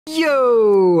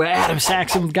Yo, Adam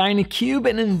Saxon with Guy in a Cube,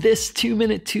 and in this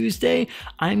 2-Minute Tuesday,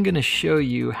 I'm going to show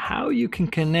you how you can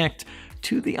connect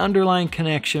to the underlying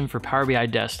connection for Power BI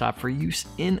Desktop for use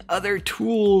in other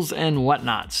tools and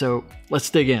whatnot. So let's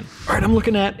dig in. All right, I'm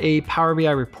looking at a Power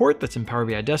BI report that's in Power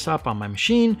BI Desktop on my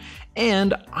machine,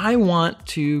 and I want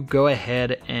to go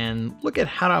ahead and look at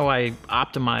how do I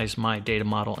optimize my data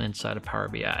model inside of Power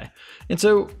BI. And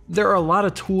so there are a lot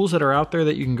of tools that are out there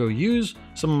that you can go use.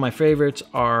 Some of my favorites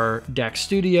are DAX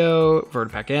Studio,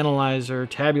 VertaPack Analyzer,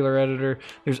 Tabular Editor.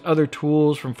 There's other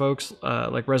tools from folks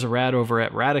like RezaRad over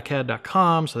at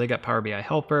radicad.com, so they got Power BI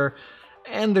Helper.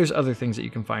 And there's other things that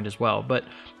you can find as well. But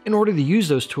in order to use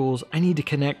those tools, I need to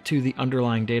connect to the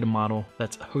underlying data model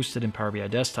that's hosted in Power BI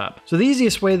Desktop. So the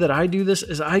easiest way that I do this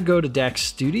is I go to DAX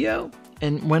Studio.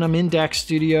 And when I'm in DAX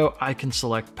Studio, I can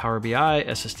select Power BI,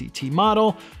 SSDT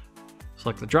model,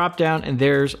 select the dropdown, and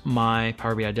there's my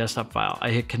Power BI Desktop file.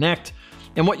 I hit connect.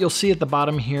 And what you'll see at the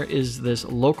bottom here is this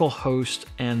local host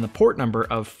and the port number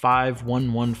of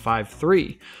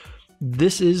 51153.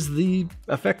 This is the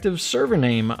effective server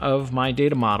name of my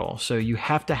data model. So you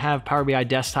have to have Power BI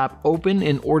Desktop open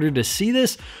in order to see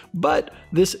this, but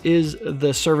this is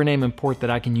the server name and port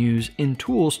that I can use in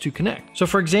tools to connect. So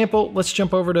for example, let's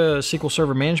jump over to SQL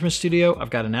Server Management Studio. I've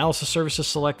got analysis services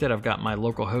selected. I've got my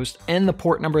local host and the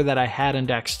port number that I had in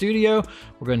DAX Studio.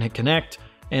 We're going to hit connect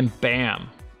and bam.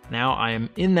 Now I am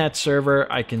in that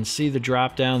server. I can see the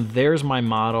dropdown. There's my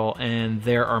model and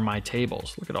there are my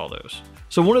tables. Look at all those.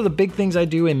 So one of the big things I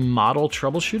do in model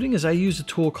troubleshooting is I use a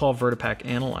tool called VertaPack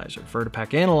Analyzer.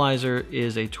 VertaPack Analyzer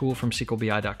is a tool from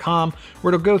SQLBI.com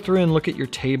where it'll go through and look at your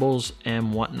tables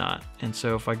and whatnot. And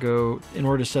so if I go, in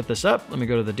order to set this up, let me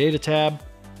go to the data tab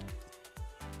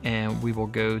and we will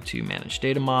go to manage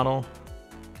data model.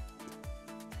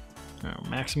 I'll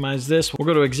maximize this. We'll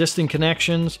go to existing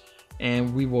connections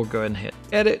and we will go ahead and hit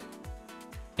edit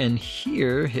and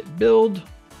here hit build.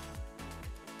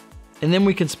 And then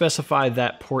we can specify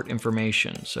that port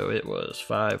information. So it was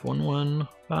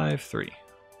 51153.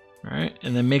 All right,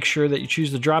 and then make sure that you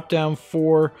choose the dropdown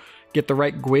for, get the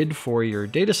right GUID for your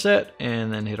data set,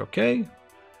 and then hit OK,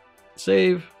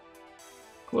 save,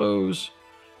 close,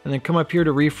 and then come up here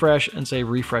to refresh and say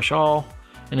refresh all.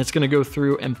 And it's gonna go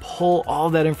through and pull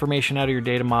all that information out of your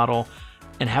data model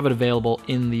and have it available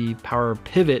in the Power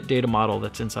Pivot data model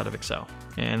that's inside of Excel.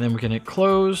 And then we can hit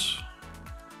close,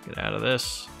 get out of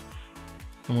this.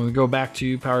 And when we go back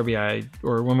to Power BI,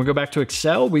 or when we go back to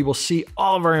Excel, we will see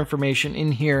all of our information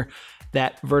in here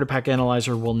that VertaPack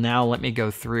Analyzer will now let me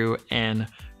go through and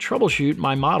troubleshoot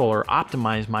my model or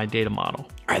optimize my data model.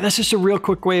 All right, that's just a real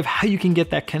quick way of how you can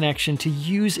get that connection to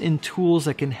use in tools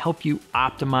that can help you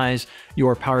optimize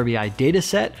your Power BI data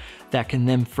set that can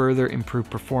then further improve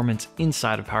performance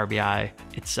inside of Power BI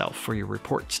itself for your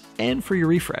reports and for your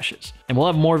refreshes. And we'll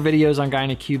have more videos on Guy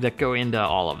in a Cube that go into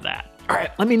all of that. All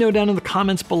right, let me know down in the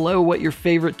comments below what your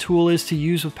favorite tool is to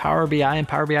use with Power BI and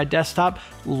Power BI Desktop.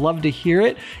 Love to hear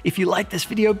it. If you like this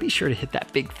video, be sure to hit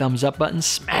that big thumbs up button,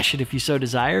 smash it if you so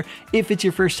desire. If it's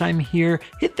your first time here,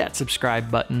 hit that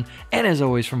subscribe button. And as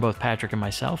always, from both Patrick and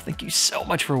myself, thank you so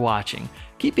much for watching.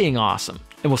 Keep being awesome,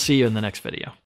 and we'll see you in the next video.